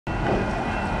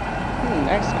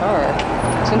Nice car.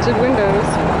 Tinted windows.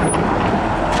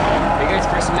 Are you guys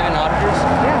first met in Auditors?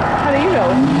 Yeah. How do you know?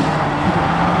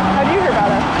 How do you hear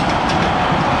about us?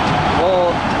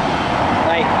 Well,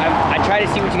 like, I try to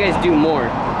see what you guys do more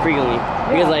frequently.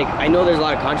 Because, like, I know there's a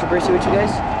lot of controversy with you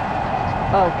guys.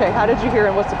 Oh, okay. How did you hear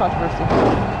and what's the controversy?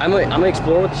 I'm an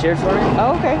explorer with the sheriff's department.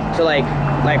 Oh, okay. So, like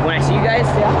when I see you guys,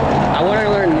 yeah. I want to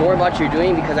learn more about what you're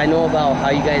doing because I know about how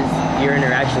you guys, your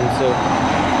interactions, so.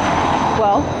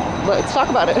 Well, let's talk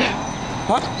about it.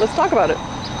 Huh? Let's talk about it.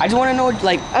 I just want to know,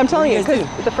 like, I'm telling you, because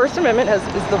the First Amendment is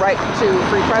the right to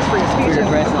free press, free speech,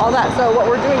 and all that. So what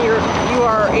we're doing, you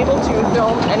are able to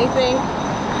film anything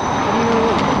you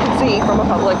can see from a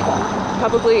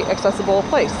publicly accessible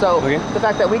place. So the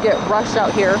fact that we get rushed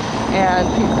out here and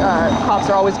cops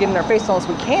are always getting in our face telling us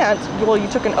we can't, well, you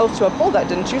took an oath to uphold that,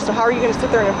 didn't you? So how are you going to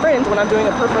sit there and infringe when I'm doing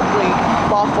a perfectly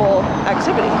lawful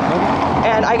activity?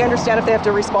 And I understand if they have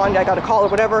to respond, I got a call or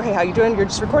whatever, hey, how you doing? You're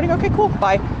just recording? Okay, cool,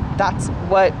 bye. That's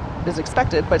what is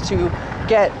expected. But to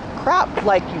get crap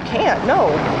like you can't, no,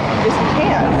 yes you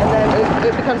can. And then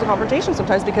it becomes a confrontation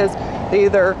sometimes because they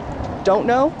either don't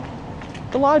know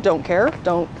the law, don't care,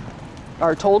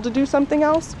 are told to do something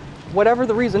else. Whatever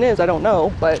the reason is, I don't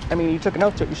know. But I mean, you took an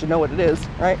oath to it, you should know what it is,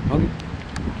 right? Okay.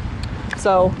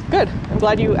 So, good. I'm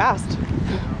glad you asked.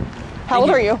 How old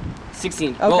are you?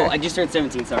 16. Okay. Well, I just turned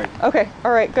 17, sorry. Okay,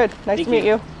 all right, good. Nice to meet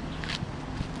you.